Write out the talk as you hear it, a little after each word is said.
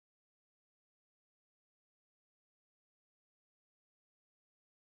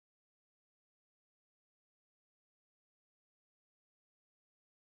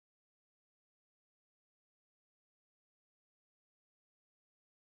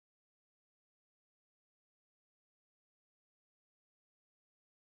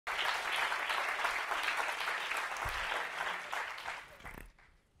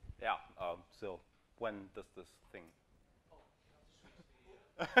So when does this thing?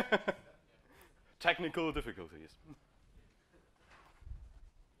 Technical difficulties.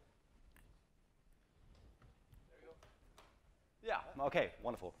 Yeah, okay,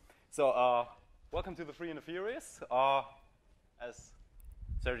 wonderful. So welcome to the Free and the Furious. As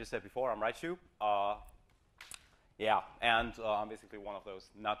Sergio said before, I'm Raichoo. Yeah, and I'm basically one of those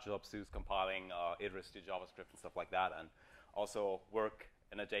nut jobs who's compiling iterates to JavaScript and stuff like that, and also work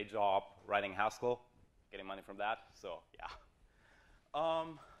in a day job writing Haskell, getting money from that, so yeah.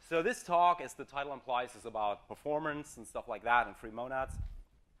 So this talk, as the title implies, is about performance and stuff like that and free monads.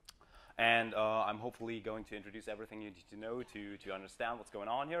 And I'm hopefully going to introduce everything you need to know to understand what's going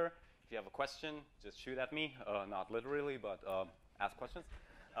on here. If you have a question, just shoot at me, not literally, but ask questions,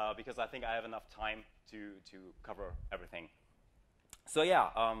 because I think I have enough time to cover everything. So yeah,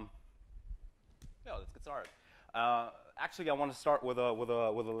 let's get started. Actually, I want to start with a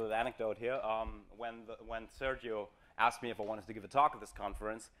little anecdote here. When Sergio asked me if I wanted to give a talk at this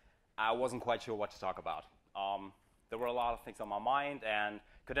conference, I wasn't quite sure what to talk about. There were a lot of things on my mind, and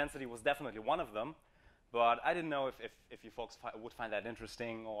Codensity was definitely one of them. But I didn't know if you folks would find that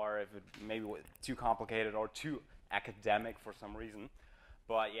interesting, or if it maybe was too complicated or too academic for some reason.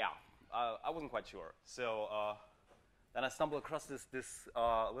 But yeah, I wasn't quite sure. So then I stumbled across this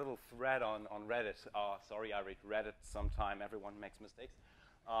little thread on Reddit. Sorry, I read Reddit sometime. Everyone makes mistakes.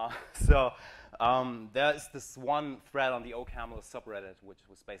 There's this one thread on the OCaml subreddit, which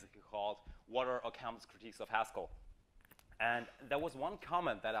was basically called "What are OCaml's critiques of Haskell?" And there was one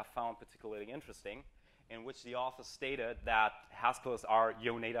comment that I found particularly interesting, in which the author stated that Haskellers are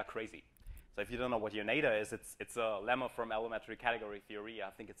Yoneda crazy. So if you don't know what Yoneda is, it's a lemma from elementary category theory. I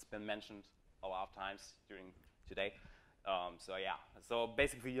think it's been mentioned a lot of times during today. So yeah, so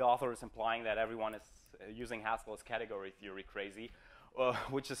basically the author is implying that everyone is using Haskell as category theory crazy,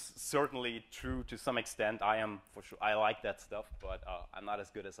 which is certainly true to some extent. I am for sure. I like that stuff, but I'm not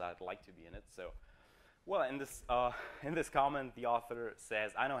as good as I'd like to be in it. So, well, in this comment, the author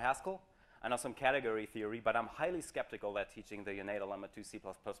says, "I know Haskell. I know some category theory, but I'm highly skeptical that teaching the Yoneda lemma to C++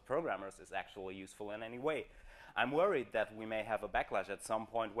 programmers is actually useful in any way. I'm worried that we may have a backlash at some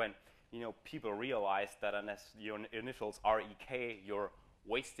point when, people realize that unless your initials are EK, you're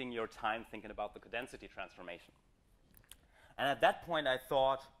wasting your time thinking about the codensity transformation." And at that point, I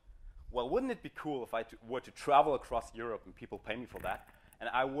thought, well, wouldn't it be cool if I were to travel across Europe and people pay me for that, and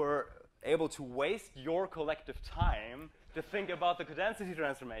I were able to waste your collective time to think about the codensity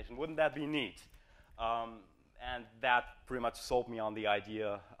transformation? Wouldn't that be neat? And that pretty much sold me on the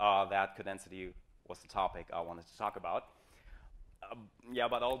idea that codensity was the topic I wanted to talk about. Yeah,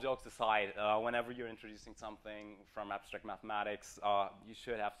 but all jokes aside, whenever you're introducing something from abstract mathematics, you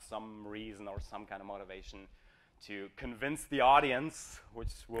should have some reason or some kind of motivation to convince the audience,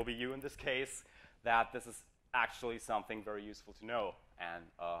 which will be you in this case, that this is actually something very useful to know. And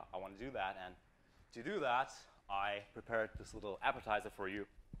I want to do that. And to do that, I prepared this little appetizer for you.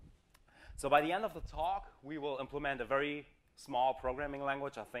 So by the end of the talk, we will implement a very small programming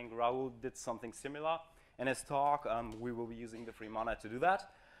language. I think Raul did something similar in his talk. We will be using the free monad to do that.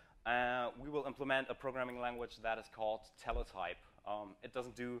 We will implement a programming language that is called teletype. It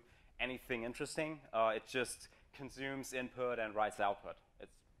doesn't do anything interesting. It just consumes input and writes output.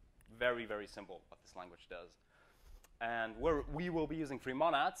 It's very, very simple what this language does. And we will be using free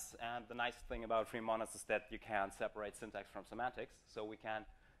monads, and the nice thing about free monads is that you can separate syntax from semantics, so we can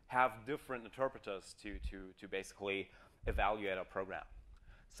have different interpreters to basically evaluate our program.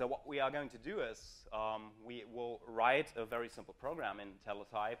 So what we are going to do is we will write a very simple program in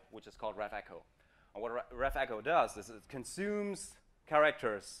teletype, which is called referecho. And what referecho does is it consumes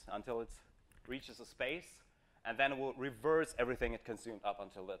characters until it reaches a space, and then it will reverse everything it consumed up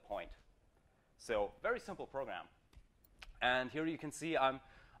until that point. So very simple program. And here you can see I'm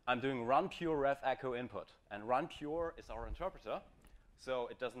doing run pure referecho input. And run pure is our interpreter, so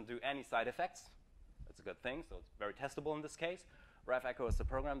it doesn't do any side effects. That's a good thing, so it's very testable in this case. Referecho is the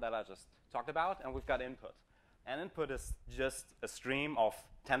program that I just talked about, and we've got input. And input is just a stream of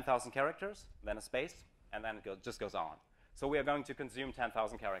 10,000 characters, then a space, and then it just goes on. So we are going to consume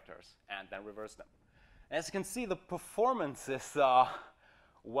 10,000 characters and then reverse them. As you can see, the performance is,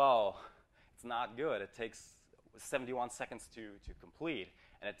 well, it's not good. It takes 71 seconds to complete,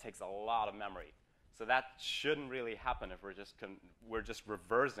 and it takes a lot of memory. So that shouldn't really happen if we're just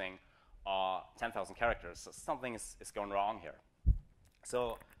reversing 10,000 characters. So something is going wrong here.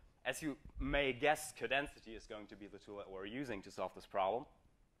 So as you may guess, Codensity is going to be the tool that we're using to solve this problem.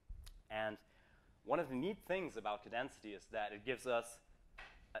 And one of the neat things about Codensity is that it gives us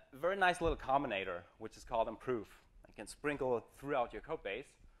a very nice little combinator, which is called improve. You can sprinkle it throughout your code base,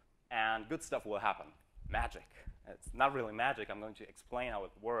 and good stuff will happen. Magic. It's not really magic. I'm going to explain how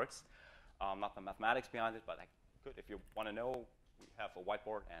it works. Not the mathematics behind it, but I could. If you want to know, we have a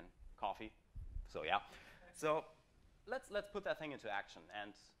whiteboard and coffee. So yeah. So let's put that thing into action.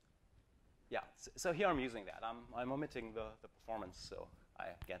 And yeah, so here I'm using that. I'm omitting the performance, so I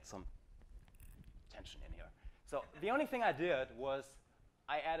get some tension in here. So the only thing I did was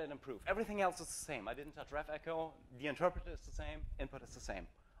I added improve. Everything else is the same. I didn't touch ref echo. The interpreter is the same. Input is the same.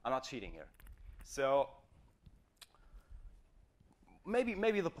 I'm not cheating here. So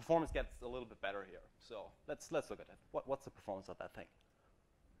maybe the performance gets a little bit better here. So let's look at it. What's the performance of that thing?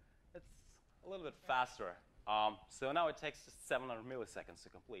 It's a little bit faster. So now it takes just 700 milliseconds to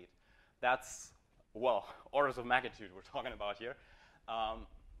complete. That's, well, orders of magnitude we're talking about here.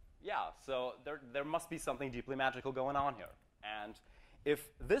 Yeah, so there must be something deeply magical going on here. And if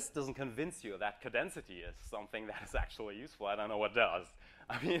this doesn't convince you that codensity is something that is actually useful, I don't know what does.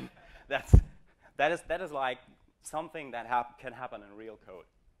 I mean, that is like something that can happen in real code.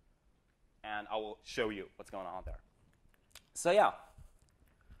 And I will show you what's going on there. So yeah,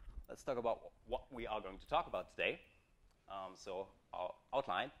 let's talk about what we are going to talk about today. So I'll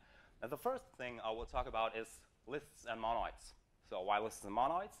outline. And the first thing I will talk about is lists and monoids. So why lists and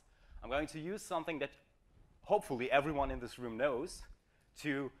monoids? I'm going to use something that hopefully everyone in this room knows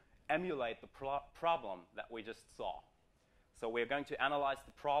to emulate the problem that we just saw. So we're going to analyze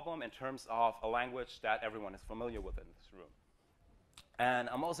the problem in terms of a language that everyone is familiar with in this room. And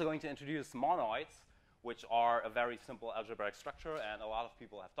I'm also going to introduce monoids, which are a very simple algebraic structure, and a lot of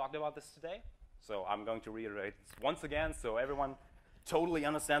people have talked about this today. So I'm going to reiterate this once again so everyone totally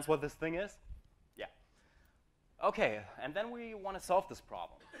understands what this thing is. Yeah. OK, and then we want to solve this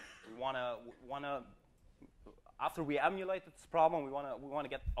problem. We want to after we emulate this problem, we want to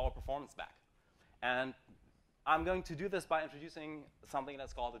get our performance back. And I'm going to do this by introducing something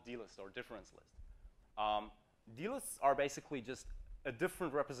that's called a D-list or difference list. D-lists are basically just a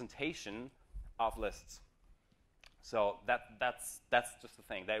different representation of lists. So that's just the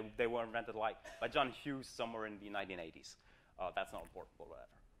thing. They were invented by John Hughes somewhere in the 1980s. That's not important, but whatever.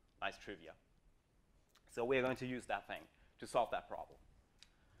 Nice trivia. So we're going to use that thing to solve that problem.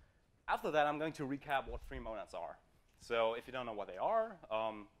 After that, I'm going to recap what free monads are. So if you don't know what they are,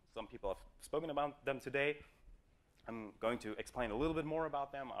 some people have spoken about them today. I'm going to explain a little bit more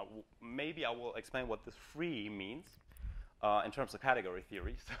about them. Maybe I will explain what this free means in terms of category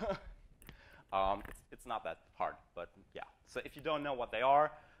theory. It's not that hard, but yeah. So if you don't know what they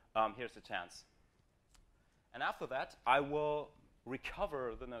are, here's the chance. And after that, I will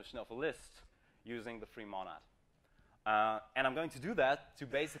recover the notion of a list using the free monad. And I'm going to do that to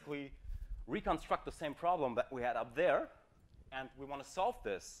basically reconstruct the same problem that we had up there. And we want to solve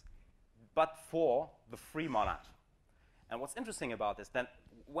this, but for the free monad. And what's interesting about this, then,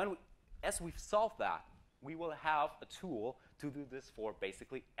 as we've solved that, we will have a tool to do this for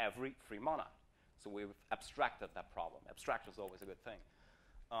basically every free monad. So we've abstracted that problem. Abstraction is always a good thing.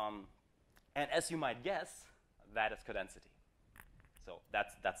 And as you might guess, that is codensity. So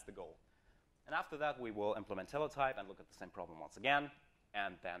that's the goal. And after that, we will implement teletype and look at the same problem once again,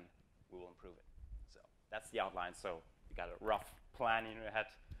 and then we will improve it. So that's the outline. So you got a rough plan in your head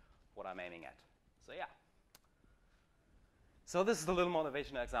what I'm aiming at. So yeah. So this is a little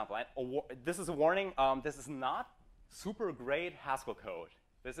motivational example. And this is a warning. This is not super great Haskell code.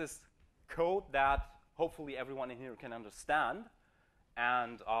 This is code that hopefully everyone in here can understand.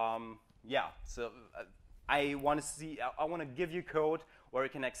 And yeah, so I want to give you code where you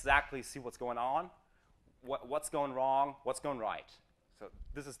can exactly see what's going on, what's going wrong, what's going right. So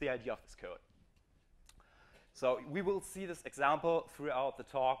this is the idea of this code. So we will see this example throughout the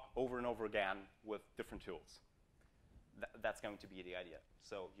talk over and over again with different tools. That's going to be the idea.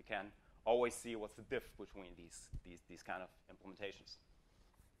 So you can always see what's the diff between these kind of implementations.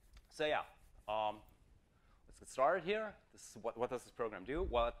 So yeah, let's get started here. This is what does this program do?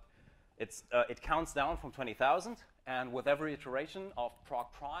 Well, it counts down from 20,000, and with every iteration of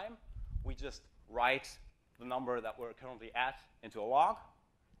proc prime, we just write the number that we're currently at into a log,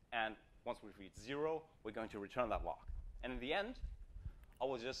 and once we've reached 0, we're going to return that log. And in the end, I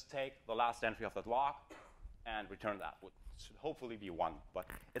will just take the last entry of that log and return that, which should hopefully be 1. But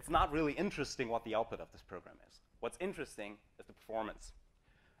it's not really interesting what the output of this program is. What's interesting is the performance.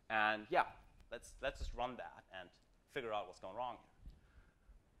 And yeah, let's just run that and figure out what's going wrong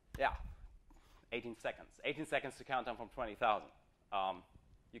here. Yeah, 18 seconds. 18 seconds to count down from 20,000.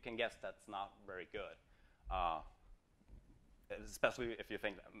 You can guess that's not very good. Especially if you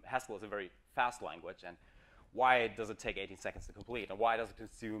think that Haskell is a very fast language, and why does it take 18 seconds to complete, and why does it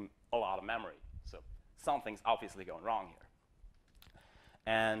consume a lot of memory? So something's obviously going wrong here.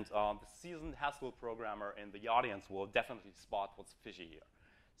 And the seasoned Haskell programmer in the audience will definitely spot what's fishy here.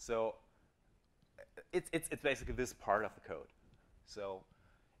 So it's basically this part of the code. So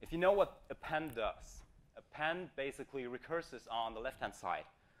if you know what append does, append basically recurses on the left-hand side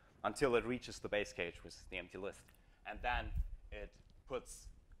until it reaches the base case, which is the empty list. And then it puts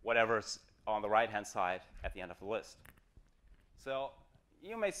whatever's on the right-hand side at the end of the list. So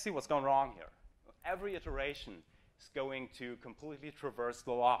you may see what's going wrong here. Every iteration is going to completely traverse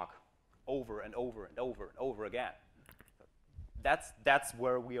the log over and over and over and over again. That's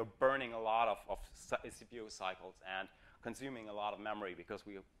where we are burning a lot of CPU cycles and consuming a lot of memory because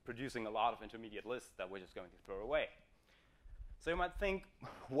we are producing a lot of intermediate lists that we're just going to throw away. So you might think,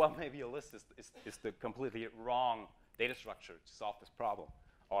 well, maybe a list is the completely wrong data structure to solve this problem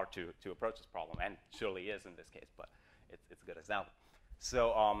or to approach this problem, and surely is in this case, but it's a good example.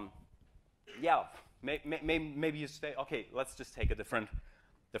 So yeah, maybe you say, okay, let's just take a different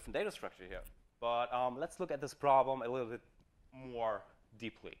data structure here. But let's look at this problem a little bit more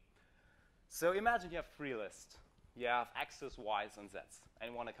deeply. So imagine you have three lists. You have x's, y's, and z's,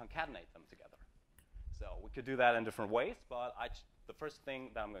 and you want to concatenate them together. So we could do that in different ways, but the first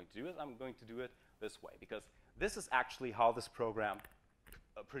thing that I'm going to do is I'm going to do it this way, because this is actually how this program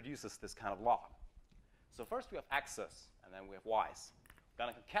produces this kind of log. So first we have x's, and then we have y's. We're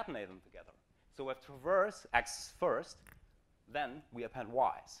going to concatenate them together. So we have traverse x's first, then we append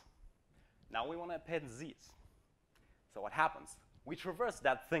y's. Now we want to append z's. So what happens? We traverse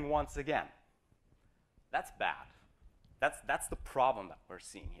that thing once again. That's bad. That's the problem that we're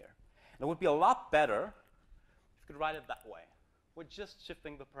seeing here. And it would be a lot better if you could write it that way. We're just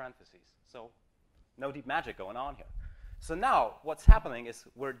shifting the parentheses. So no deep magic going on here. So now what's happening is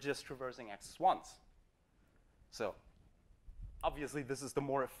we're just traversing x's once. So obviously this is the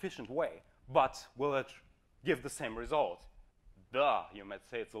more efficient way, but will it give the same result? Duh, you might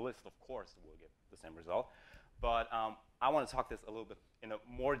say it's a list. Of course it will give the same result. But I want to talk this a little bit in a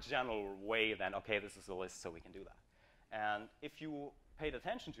more general way than, OK, this is a list, so we can do that. And if you paid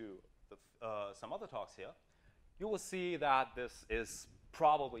attention to some other talks here, you will see that this is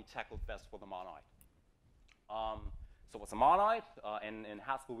probably tackled best with a monoid. So what's a monoid? In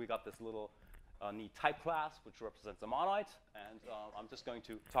Haskell, we got this little neat type class, which represents a monoid. And I'm just going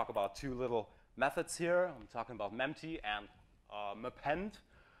to talk about two little methods here. I'm talking about mempty and mappend.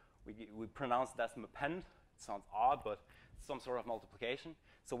 We pronounce that as mappend. It sounds odd, but it's some sort of multiplication.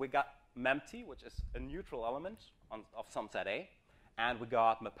 So we got mempty, which is a neutral element of some set A. And we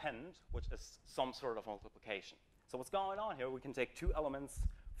got mappend, which is some sort of multiplication. So what's going on here, we can take two elements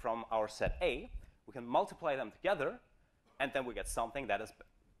from our set A, we can multiply them together, and then we get something that is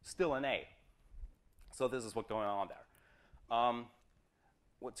still an A. So this is what's going on there.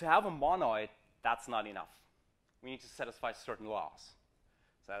 To have a monoid, that's not enough. We need to satisfy certain laws.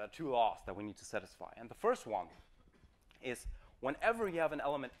 So there are two laws that we need to satisfy. And the first one is whenever you have an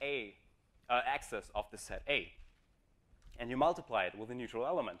element A, axis of the set A, and you multiply it with a neutral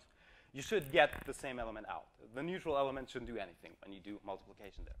element, you should get the same element out. The neutral element shouldn't do anything when you do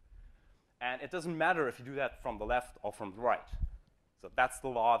multiplication there. And it doesn't matter if you do that from the left or from the right. So that's the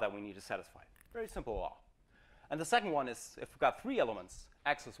law that we need to satisfy. Very simple law. And the second one is if we've got three elements,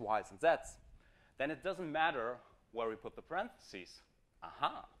 x's, y's, and z's, then it doesn't matter where we put the parentheses.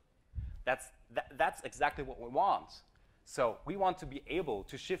 Aha. That's exactly what we want. So we want to be able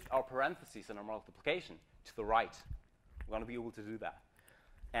to shift our parentheses in our multiplication to the right. We want to be able to do that.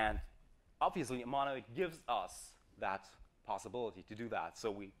 And obviously, a monoid gives us that possibility to do that,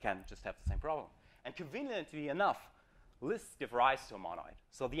 so we can just have the same problem. And conveniently enough, lists give rise to a monoid.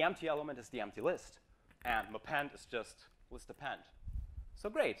 So the empty element is the empty list, and mappend is just list append. So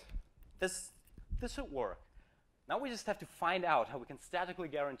great. This should work. Now we just have to find out how we can statically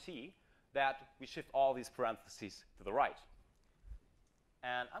guarantee that we shift all these parentheses to the right.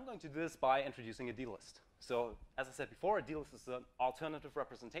 And I'm going to do this by introducing a D-list. So as I said before, a D-list is an alternative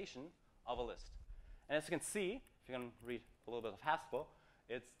representation of a list. And as you can see, if you can read a little bit of Haskell,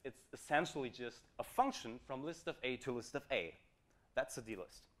 it's essentially just a function from list of A to list of A. That's a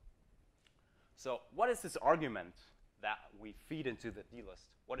D-list. So what is this argument that we feed into the D-list?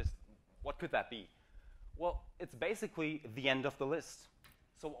 What could that be? Well, it's basically the end of the list.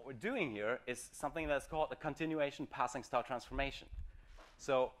 So what we're doing here is something that's called a continuation passing star transformation.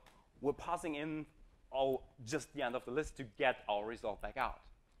 So we're passing in just the end of the list to get our result back out.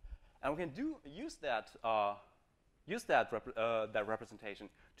 And we can use that representation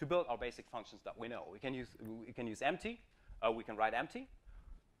to build our basic functions that we know. We can use empty. We can write empty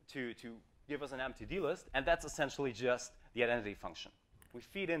to give us an empty D-list, and that's essentially just the identity function. We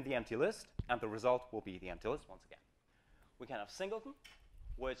feed in the empty list, and the result will be the empty list once again. We can have singleton,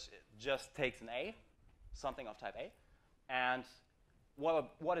 which just takes an A, something of type A, and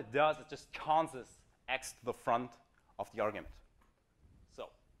what it does is just consts x to the front of the argument. So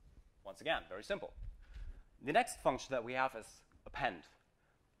once again, very simple. The next function that we have is append.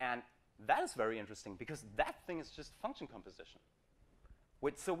 And that is very interesting because that thing is just function composition.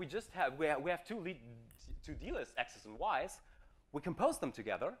 So we just have, we have two d-list x's and y's. We compose them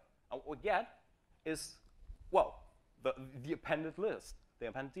together, and what we get is, well, the appended list, the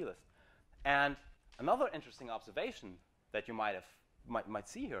appended d-list. And another interesting observation that you might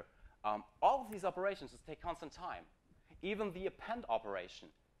see here, all of these operations just take constant time. Even the append operation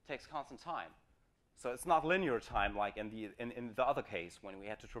takes constant time. So it's not linear time like in the other case when we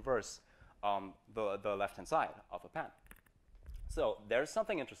had to traverse the left-hand side of append. So there's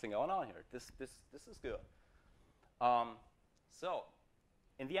something interesting going on here. This is good. So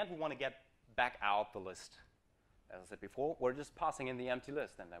in the end, we want to get back out the list. As I said before, we're just passing in the empty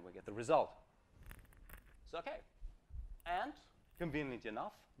list, and then we get the result. So OK. And conveniently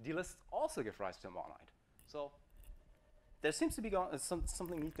enough, d-lists also give rise to a monoid. So there seems to be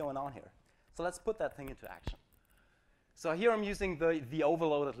something neat going on here. So let's put that thing into action. So here I'm using the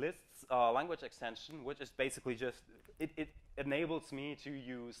overloaded lists language extension, which is basically just, it enables me to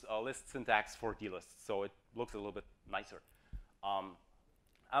use list syntax for d-lists, so it looks a little bit nicer.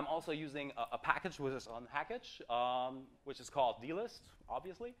 I'm also using a package which is on package, which is called dlist,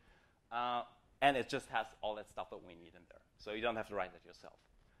 obviously. And it just has all that stuff that we need in there. So you don't have to write that yourself.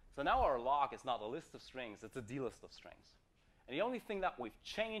 So now our log is not a list of strings, it's a dlist of strings. And the only thing that we've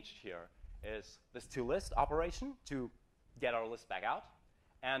changed here is this toList operation to get our list back out.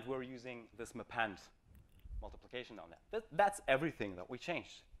 And we're using this append multiplication on that. That's everything that we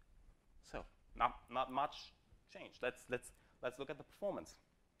changed. So not much changed. Let's look at the performance.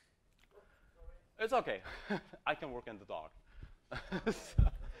 It's OK. I can work in the dark.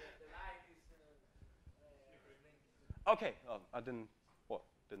 OK. I didn't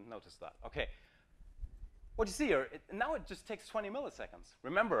notice that. OK. What you see here, now it just takes 20 milliseconds.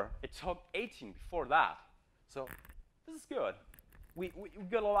 Remember, it took 18 before that. So this is good. We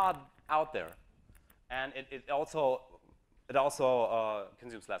got a lot out there. And it also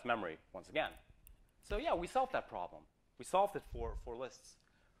consumes less memory, once again. So yeah, we solved that problem. We solved it for lists.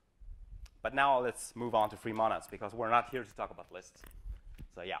 But now let's move on to free monads, because we're not here to talk about lists.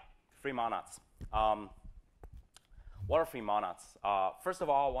 So yeah, free monads. What are free monads? First of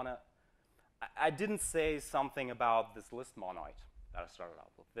all, I didn't say something about this list monoid that I started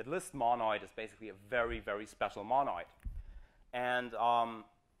out with. The list monoid is basically a very, very special monoid. And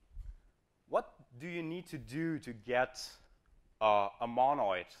what do you need to do to get a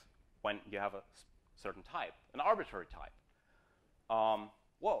monoid when you have a certain type, an arbitrary type?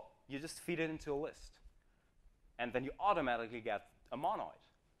 Well, you just feed it into a list. And then you automatically get a monoid.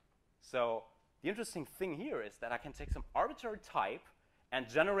 So the interesting thing here is that I can take some arbitrary type and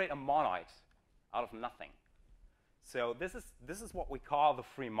generate a monoid out of nothing. So this is what we call the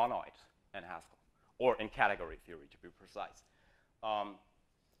free monoid in Haskell, or in category theory, to be precise.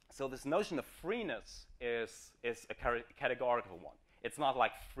 So this notion of freeness is a categorical one. It's not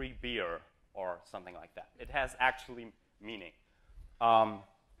like free beer or something like that. It has actually meaning.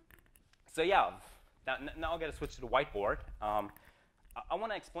 So yeah, now I'll get to switch to the whiteboard. I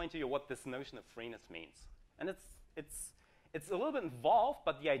want to explain to you what this notion of freeness means. And it's a little bit involved,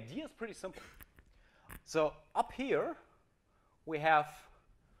 but the idea is pretty simple. So up here, we have,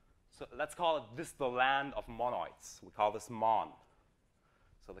 so let's call it this the land of monoids. We call this mon.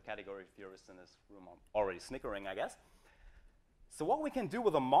 So the category theorists in this room are already snickering, I guess. So what we can do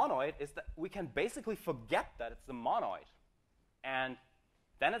with a monoid is that we can basically forget that it's a monoid. And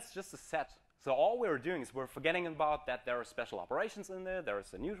then it's just a set. So all we're doing is we're forgetting about that there are special operations in there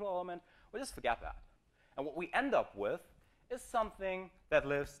is a neutral element. We just forget that. And what we end up with is something that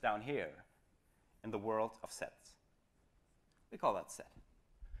lives down here in the world of sets. We call that set.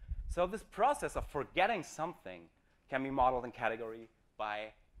 So this process of forgetting something can be modeled in category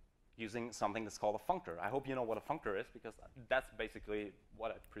by using something that's called a functor. I hope you know what a functor is, because that's basically what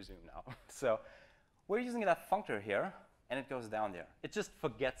I presume now. So we're using that functor here, and it goes down there. It just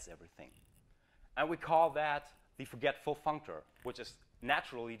forgets everything. And we call that the forgetful functor, which is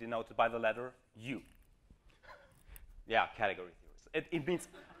naturally denoted by the letter U. Yeah, category theories. It means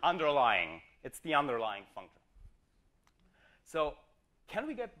underlying. It's the underlying functor. So can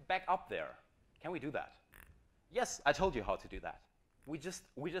we get back up there? Can we do that? Yes, I told you how to do that. We just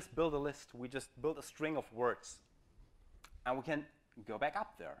build a list. We just build a string of words. And we can go back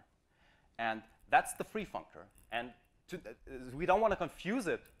up there. And that's the free functor. And we don't want to confuse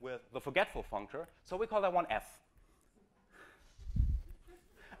it with the forgetful functor, so we call that one F.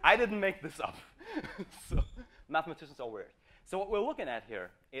 I didn't make this up. So mathematicians are weird. So what we're looking at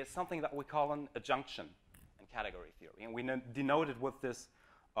here is something that we call an adjunction in category theory. And we denote it with this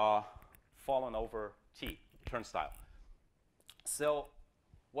fallen over T, turnstile. So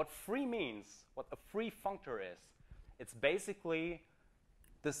what free means, what a free functor is, it's basically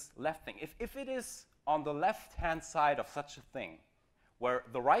this left thing. If it is on the left-hand side of such a thing, where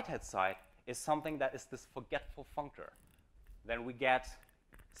the right-hand side is something that is this forgetful functor, then we get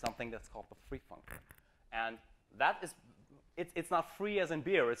something that's called the free functor. And that is, it's not free as in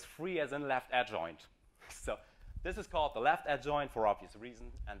beer, it's free as in left adjoint. So this is called the left adjoint for obvious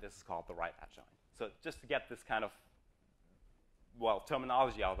reasons, and this is called the right adjoint. So just to get this kind of, well,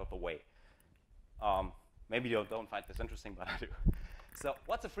 terminology out of the way. Maybe you don't find this interesting, but I do. So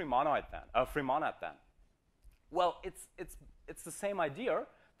what's a free monad then? A free monad then? Well, it's the same idea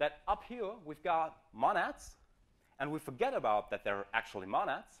that up here we've got monads, and we forget about that they're actually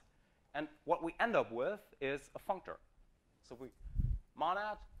monads, and what we end up with is a functor. So we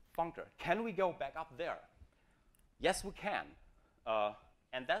monad, functor. Can we go back up there? Yes, we can.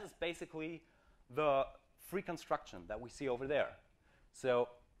 And that is basically the free construction that we see over there. So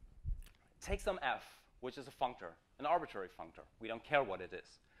take some f, which is a functor, an arbitrary functor. We don't care what it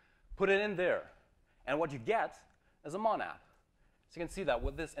is. Put it in there. And what you get is a monad. So you can see that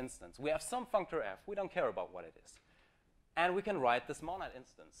with this instance. We have some functor f. We don't care about what it is. And we can write this monad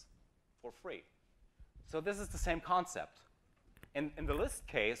instance for free. So this is the same concept. In the list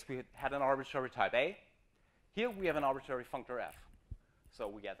case, we had an arbitrary type A. Here we have an arbitrary functor f. So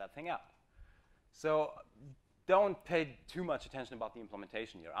we get that thing out. So don't pay too much attention about the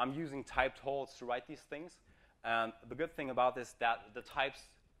implementation here. I'm using typed holds to write these things. And the good thing about this is that the types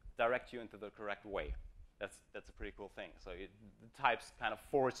direct you into the correct way. That's a pretty cool thing. So the types kind of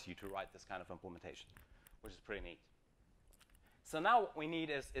force you to write this kind of implementation, which is pretty neat. So now what we need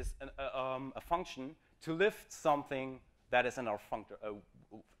is a function to lift something that is in our functor,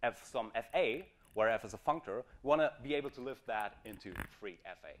 some fa, where f is a functor. We want to be able to lift that into free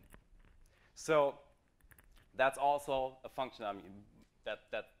fa. So that's also a function. I mean,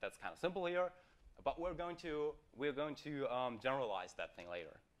 that's kind of simple here, but we're going to generalize that thing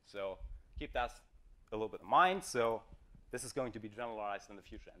later. So keep that a little bit in mind. So this is going to be generalized in the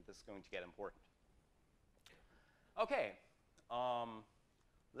future, and this is going to get important. Okay,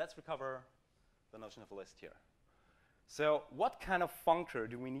 let's recover the notion of a list here. So what kind of functor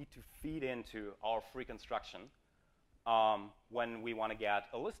do we need to feed into our free construction when we want to get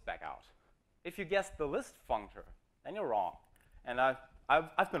a list back out? If you guessed the list functor, then you're wrong. And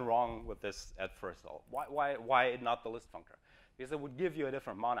I've been wrong with this at first. Why not the list functor? Because it would give you a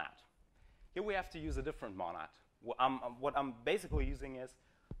different monad. Here we have to use a different monad. What I'm basically using is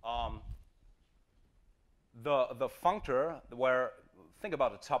the functor where, think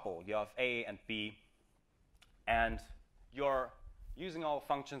about a tuple. You have A and B, and you're using all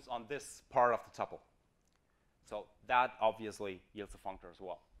functions on this part of the tuple. So that obviously yields a functor as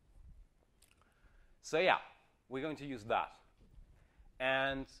well. So yeah, we're going to use that.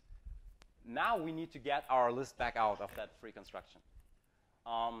 And now we need to get our list back out of that free construction.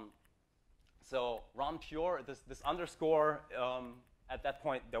 So run pure, this underscore, at that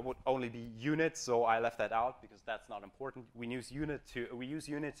point there would only be unit, so I left that out because that's not important. We use unit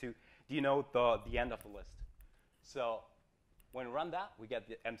to denote the end of the list. So when we run that, we get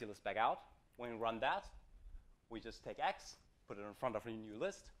the empty list back out. When we run that, we just take x, put it in front of a new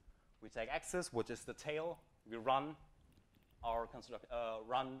list. We take axis, which is the tail. We run our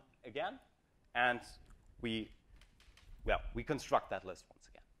run again, and we construct that list once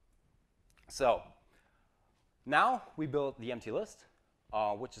again. So now we build the empty list,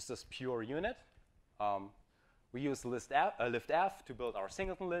 which is this pure unit. We use lift f to build our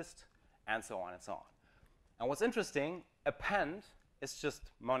singleton list, and so on and so on. And what's interesting, append is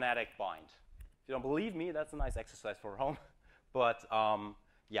just monadic bind. If you don't believe me, that's a nice exercise for home. But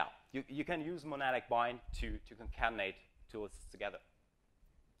yeah, you can use monadic bind to concatenate two lists together.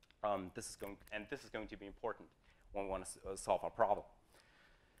 This is going to be important when we want to solve our problem.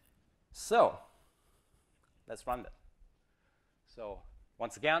 So let's run that. So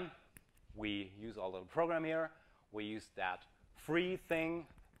once again, we use our little program here. We use that free thing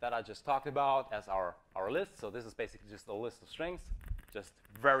that I just talked about as our list. So this is basically just a list of strings, just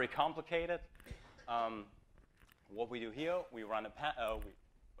very complicated. What we do here, we run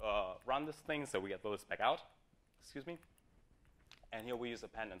run this thing, so we get the list back out. Excuse me. And here we use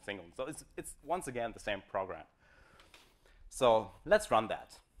append and singleton. So it's once again the same program. So let's run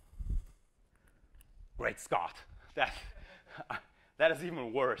that. Great Scott. That is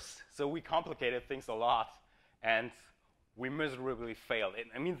even worse. So we complicated things a lot, and we miserably failed.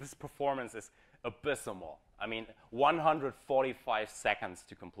 I mean, this performance is abysmal. I mean, 145 seconds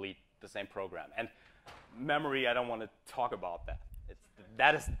to complete the same program. And memory, I don't want to talk about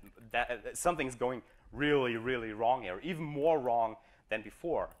that. Something's going really, really wrong here, even more wrong than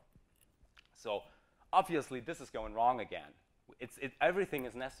before. So obviously, this is going wrong again. Everything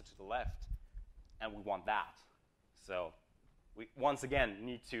is nested to the left, and we want that. So we, once again,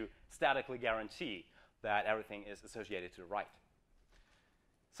 need to statically guarantee that everything is associated to the right.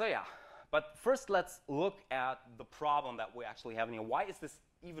 So yeah, but first let's look at the problem that we actually have here. Why is this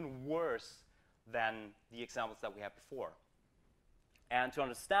even worse than the examples that we had before? And to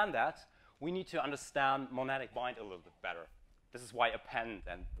understand that, we need to understand monadic bind a little bit better. This is why append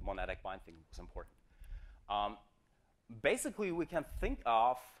and the monadic bind thing was important. Basically, we can think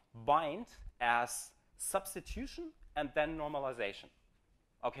of bind as substitution and then normalization.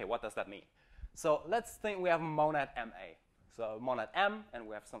 OK, what does that mean? So let's think we have a monad MA. So monad M, and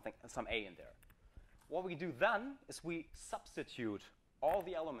we have some A in there. What we do then is we substitute all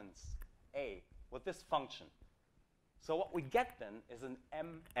the elements A with this function. So what we get then is an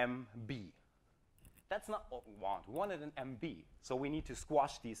MMB. That's not what we want. We wanted an MB. So we need to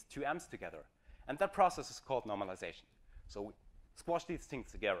squash these two M's together. And that process is called normalization. So we squash these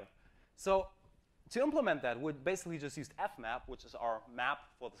things together. So to implement that, we basically just used fmap, which is our map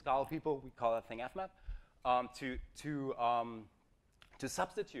for the Scala people. We call that thing fmap, to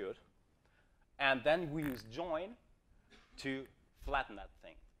substitute. And then we use join to flatten that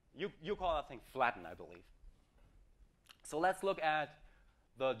thing. You call that thing flatten, I believe. So let's look at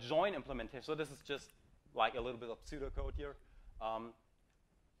the join implementation. So this is just like a little bit of pseudocode here.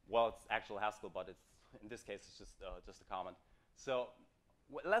 Well, it's actual Haskell, but in this case, it's just a comment. So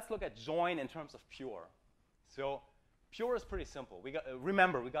let's look at join in terms of pure. So pure is pretty simple.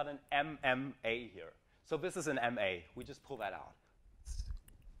 Remember, we got an MMA here. So this is an MA. We just pull that out.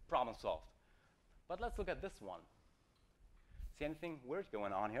 Problem solved. But let's look at this one. See anything weird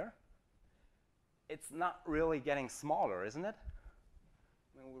going on here? It's not really getting smaller, isn't it?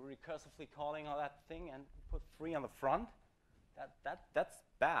 I mean, we're recursively calling all that thing and put 3 on the front. That's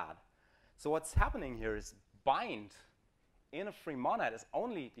bad. So what's happening here is bind in a free monad is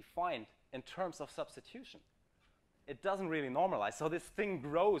only defined in terms of substitution. It doesn't really normalize. So this thing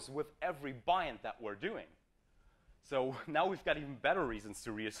grows with every bind that we're doing. So now we've got even better reasons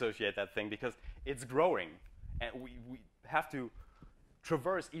to reassociate that thing because it's growing. And we have to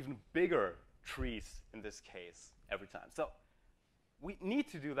traverse even bigger trees in this case every time. So we need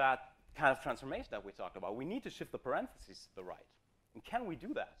to do that kind of transformation that we talked about. We need to shift the parentheses to the right. And can we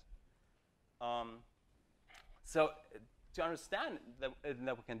do that? So to understand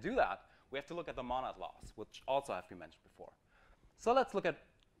that we can do that, we have to look at the monad laws, which also have been mentioned before. So let's look at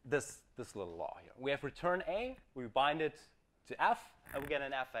this little law here. We have return A, we bind it to F, and we get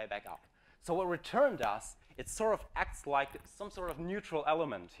an FA back out. So what return does, it sort of acts like some sort of neutral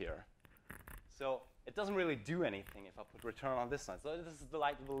element here. So it doesn't really do anything if I put return on this side. So this is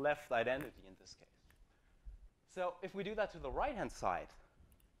like the left identity in this case. So if we do that to the right-hand side,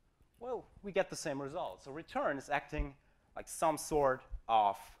 well, we get the same result. So return is acting like some sort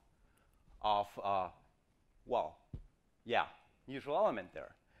of neutral element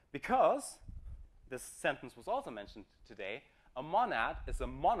there. Because, this sentence was also mentioned today, a monad is a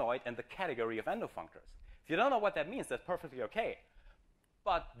monoid in the category of endofunctors. If you don't know what that means, that's perfectly OK.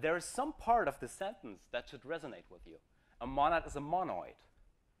 But there is some part of the sentence that should resonate with you. A monad is a monoid.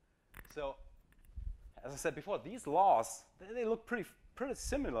 So, as I said before, these laws, they look pretty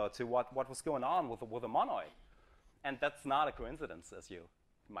similar to what was going on with a monoid. And that's not a coincidence, as you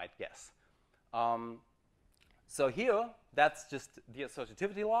might guess. So here, that's just the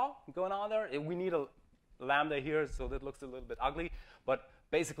associativity law going on there. We need a lambda here, so that looks a little bit ugly. But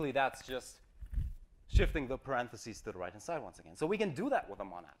basically, that's just shifting the parentheses to the right-hand side once again. So we can do that with a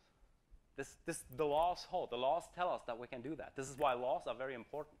monad. The laws hold. The laws tell us that we can do that. This is why laws are very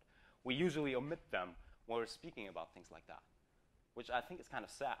important. We usually omit them when we're speaking about things like that, which I think is kind of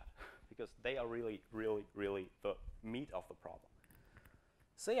sad, because they are really, really, really the meat of the problem.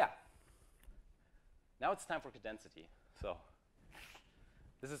 So yeah, now it's time for Codensity. So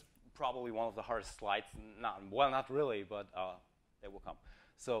this is probably one of the hardest slides. Not really, but they will come.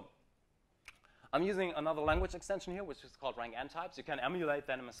 So I'm using another language extension here, which is called rank n types. You can emulate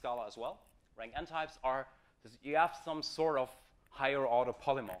that in Scala as well. Rank n types are, you have some sort of higher order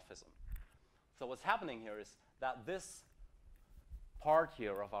polymorphism. So what's happening here is that this part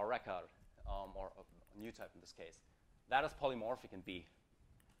here of our record, or a new type in this case, that is polymorphic in B.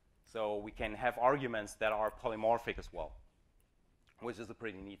 So we can have arguments that are polymorphic as well, which is a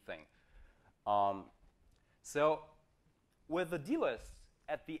pretty neat thing. So with the dlist,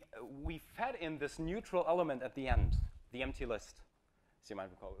 we fed in this neutral element at the end, the empty list, as you might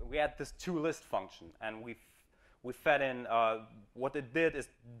recall. We had this toList function, and we fed in, what it did is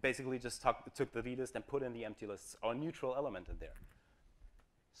basically just took the dlist and put in the empty lists, our neutral element in there.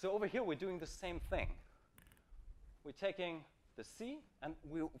 So over here, we're doing the same thing. We're taking the C, and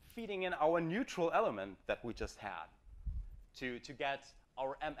we're feeding in our neutral element that we just had to get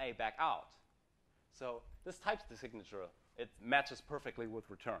our MA back out. So this types the signature. It matches perfectly with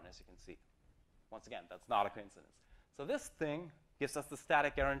return, as you can see. Once again, that's not a coincidence. So this thing gives us the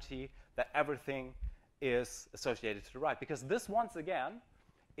static guarantee that everything is associated to the right, because this, once again,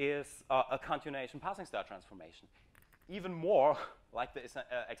 is a continuation passing star transformation. Even more like the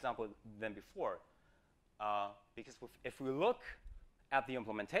example than before, because if we look at the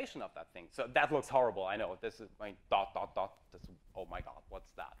implementation of that thing, so that looks horrible, I know. This is my dot, dot, dot. This, oh my God,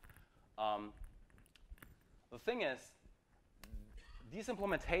 what's that? The thing is, these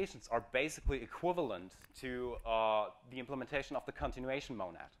implementations are basically equivalent to the implementation of the continuation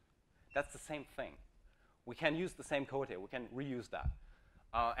monad. That's the same thing. We can use the same code here. We can reuse that.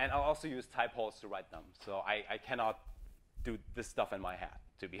 And I'll also use type holes to write them. So I cannot do this stuff in my head,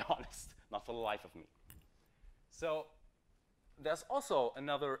 to be honest, not for the life of me. So there's also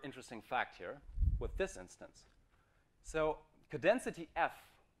another interesting fact here with this instance. So codensity F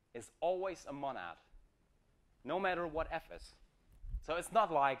is always a monad, no matter what F is. So it's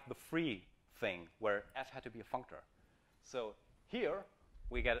not like the free thing where F had to be a functor. So here,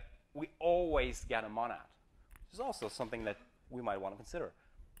 we always get a monad, which is also something that we might want to consider.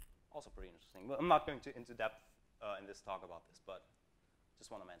 Also pretty interesting. Well, I'm not going into depth in this talk about this, but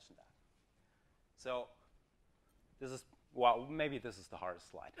just want to mention that. So this is, well, maybe this is the hardest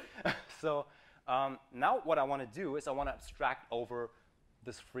slide. So now what I want to do is I want to abstract over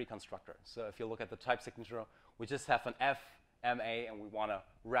this free constructor. So if you look at the type signature, we just have an F, MA, and we want to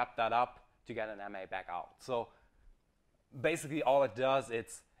wrap that up to get an MA back out. So basically all it does,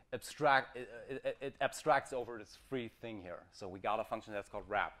 it abstracts over this free thing here. So we got a function that's called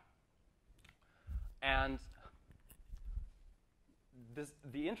wrap. And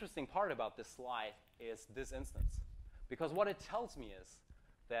the interesting part about this slide is this instance. Because what it tells me is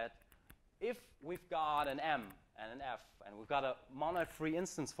that if we've got an M and an F, and we've got a monad-free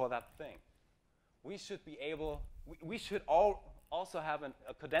instance for that thing, we should be able, we should also have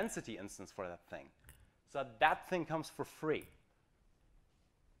a codensity instance for that thing. So that thing comes for free.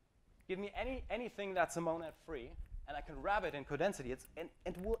 Give me anything that's a monad-free, and I can wrap it in codensity,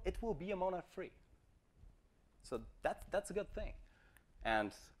 it will be a monad-free. So that's a good thing.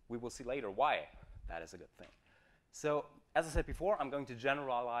 And we will see later why that is a good thing. So as I said before, I'm going to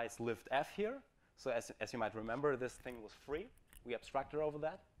generalize lift F here. So as you might remember, this thing was free. We abstracted over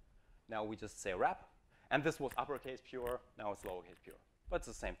that. Now we just say wrap. And this was uppercase pure. Now it's lowercase pure. But it's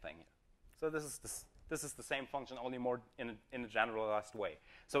the same thing here. So this is the same function, only more in a generalized way.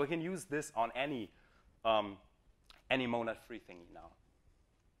 So we can use this on any monad-free thingy now.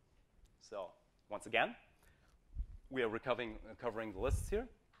 So once again, we are covering the lists here.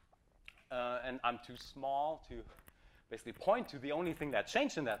 And I'm too small to basically point to the only thing that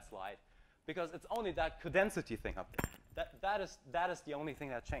changed in that slide, because it's only that codensity thing up there. That is the only thing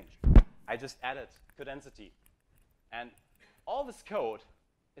that changed. I just added codensity. And all this code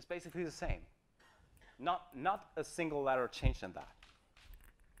is basically the same. Not a single letter changed in that.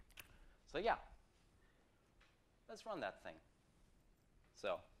 So yeah, let's run that thing.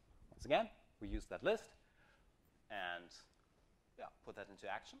 So once again, we use that list and yeah, put that into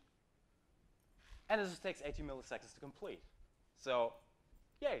action. And it just takes 80 milliseconds to complete. So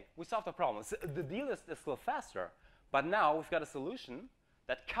yay, we solved the problem. So the dlist is still faster, but now we've got a solution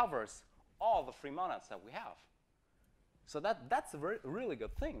that covers all the free monads that we have. So that's a really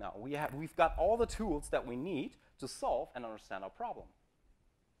good thing now. We've got all the tools that we need to solve and understand our problem.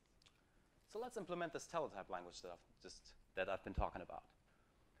 So let's implement this teletype language that I've been talking about.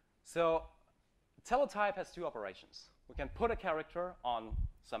 So teletype has two operations. We can put a character on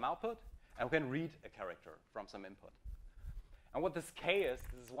some output, and we can read a character from some input. And what this K is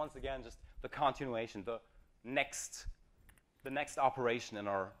once again just the continuation, the next operation in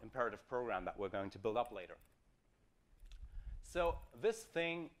our imperative program that we're going to build up later. So this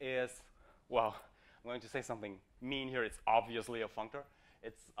thing is, well, I'm going to say something mean here. It's obviously a functor.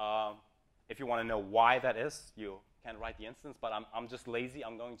 It's, if you want to know why that is, you can write the instance, but I'm just lazy.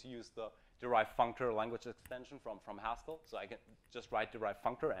 I'm going to use the derived functor language extension from Haskell. So I can just write derived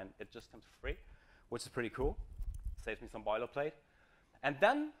functor, and it just comes free, which is pretty cool. Saves me some boilerplate. And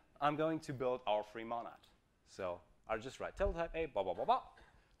then I'm going to build our free monad. So I'll just write teletype A, blah, blah, blah, blah,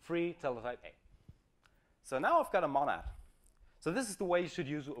 free teletype A. So now I've got a monad. So this is the way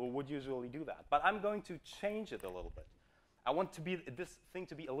you would usually do that. But I'm going to change it a little bit. I want this thing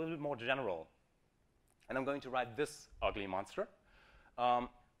to be a little bit more general. And I'm going to write this ugly monster.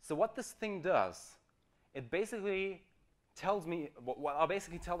 So what this thing does, it basically tells me, well, I'll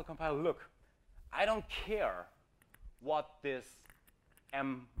basically tell the compiler, look, I don't care what this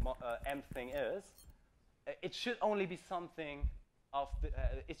M thing is. It should only be something of the,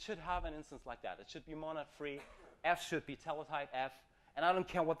 it should have an instance like that. It should be monad free. F should be teletype F. And I don't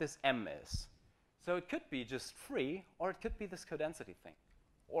care what this M is. So it could be just free, or it could be this codensity thing,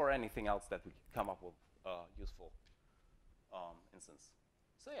 or anything else that we come up with useful instance.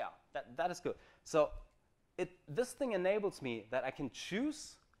 So yeah, that is good. So this thing enables me that I can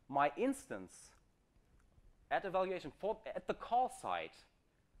choose my instance at evaluation at the call site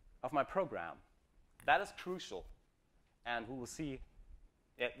of my program. That is crucial. And we will see,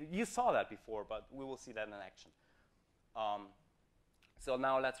 you saw that before, but we will see that in action. So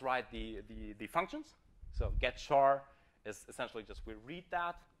now let's write the functions. So get char is essentially just we read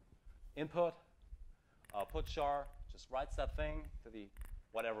that input. Put char just writes that thing to the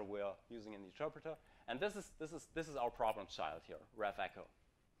whatever we're using in the interpreter. And this is our problem child here, ref echo.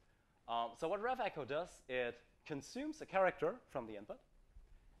 So what ref echo does, it consumes a character from the input.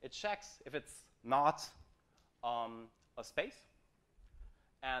 It checks if it's not a space.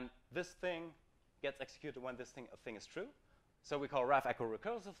 And this thing gets executed when this thing is true. So we call ref echo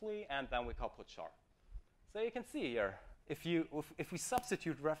recursively, and then we call put char. So you can see here, if we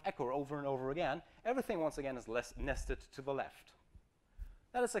substitute ref echo over and over again, everything once again is nested to the left.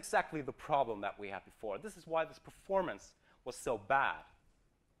 That is exactly the problem that we had before. This is why this performance was so bad.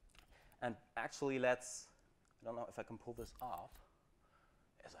 And actually, I don't know if I can pull this off.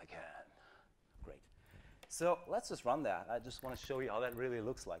 Yes, I can. Great. So let's just run that. I just want to show you how that really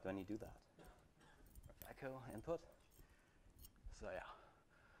looks like when you do that. Ref echo input. So yeah.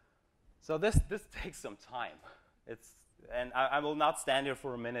 So this takes some time. And I will not stand here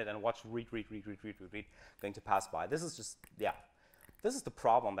for a minute and watch read going to pass by. This is just, yeah. This is the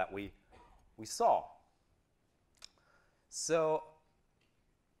problem that we saw. So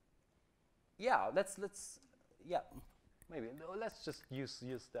yeah, let's just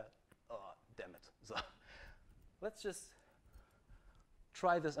use that. Oh, damn it. So let's just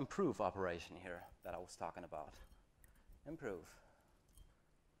try this improve operation here that I was talking about. Improve.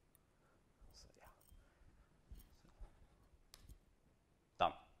 So yeah.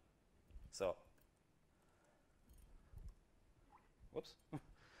 Done. So whoops. As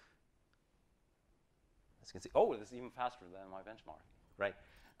you can see, oh, this is even faster than my benchmark. Right.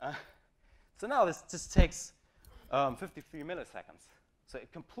 So now this just takes 53 milliseconds. So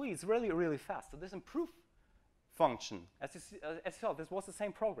it completes really, really fast. So this improve function, as you saw, this was the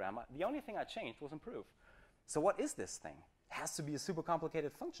same program. The only thing I changed was improve. So what is this thing? It has to be a super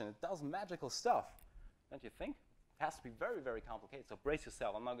complicated function. It does magical stuff, don't you think? It has to be very, very complicated. So brace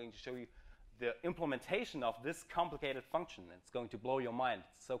yourself. I'm not going to show you the implementation of this complicated function. It's going to blow your mind.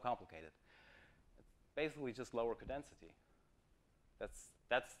 It's so complicated. It's basically just lower codensity.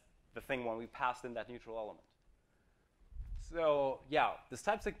 That's the thing when we passed in that neutral element. So yeah, this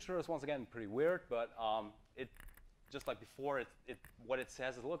type signature is once again pretty weird, but it just like before, what it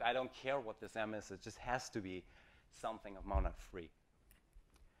says is, look, I don't care what this M is. It just has to be something of monad free.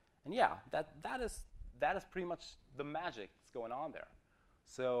 And yeah, that is pretty much the magic that's going on there.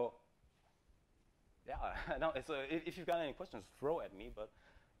 So yeah, no, so if you've got any questions, throw at me, but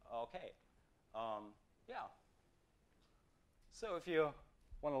okay. Yeah. So if you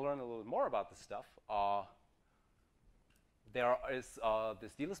want to learn a little more about this stuff, there is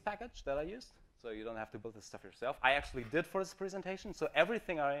this DLS package that I used, so you don't have to build this stuff yourself. I actually did for this presentation, so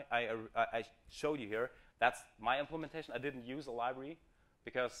everything I showed you here, that's my implementation. I didn't use a library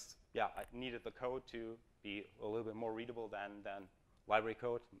because, yeah, I needed the code to be a little bit more readable than library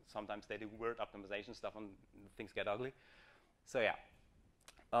code. Sometimes they do weird optimization stuff and things get ugly. So yeah,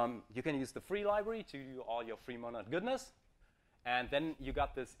 you can use the free library to do all your free monad goodness. And then you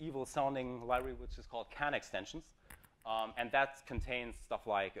got this evil sounding library which is called can extensions. And that contains stuff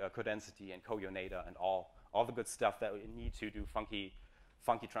like Codensity and Coyonator and all the good stuff that we need to do funky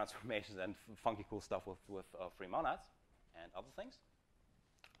transformations and funky cool stuff with free monads and other things.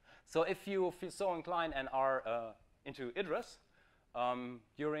 So if you feel so inclined and are into IDRIS,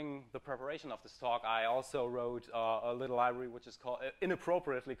 during the preparation of this talk, I also wrote a little library which is called,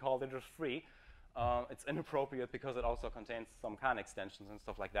 inappropriately called IDRIS free. It's inappropriate because it also contains some can extensions and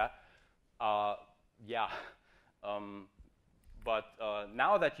stuff like that. Yeah. But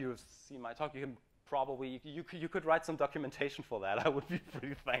now that you've seen my talk, you can probably, you could write some documentation for that. I would be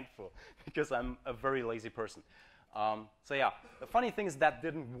pretty thankful because I'm a very lazy person. So yeah, the funny thing is that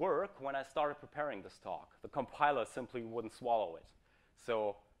didn't work when I started preparing this talk. The compiler simply wouldn't swallow it.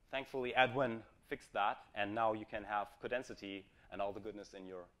 So thankfully, Edwin fixed that, and now you can have Codensity and all the goodness in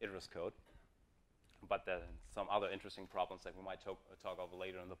your Idris code. But there are some other interesting problems that we might talk over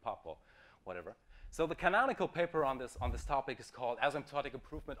later in the pub or whatever. So the canonical paper on this topic is called Asymptotic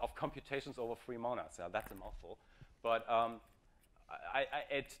Improvement of Computations over Free Monads. Now, that's a mouthful. But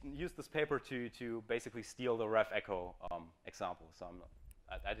I used this paper to basically steal the ref echo example. So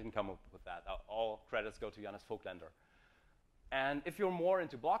I didn't come up with that. All credits go to Johannes Vogtländer. And if you're more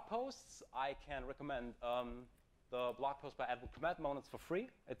into blog posts, I can recommend the blog post by Edward Clement, Monads for Free.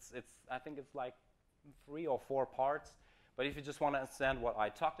 I think it's like 3 or 4 parts. But if you just want to understand what I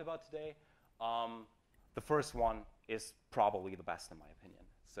talked about today, the first one is probably the best in my opinion.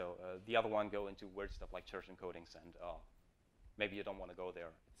 So the other one go into weird stuff like church encodings, and maybe you don't want to go there.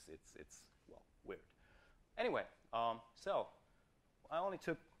 It's well, weird. Anyway, so I only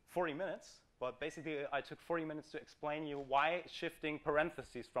took 40 minutes, but basically I took 40 minutes to explain you why shifting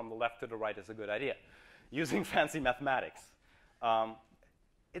parentheses from the left to the right is a good idea, using fancy mathematics.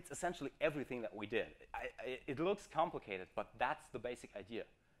 It's essentially everything that we did. It looks complicated, but that's the basic idea.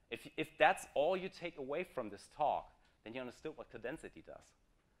 If that's all you take away from this talk, then you understood what Codensity does.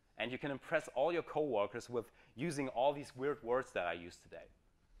 And you can impress all your coworkers with using all these weird words that I used today.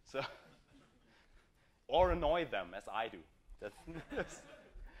 So, or annoy them, as I do.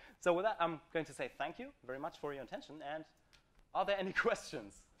 So with that, I'm going to say thank you very much for your attention. And are there any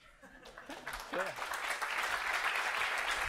questions? Yeah.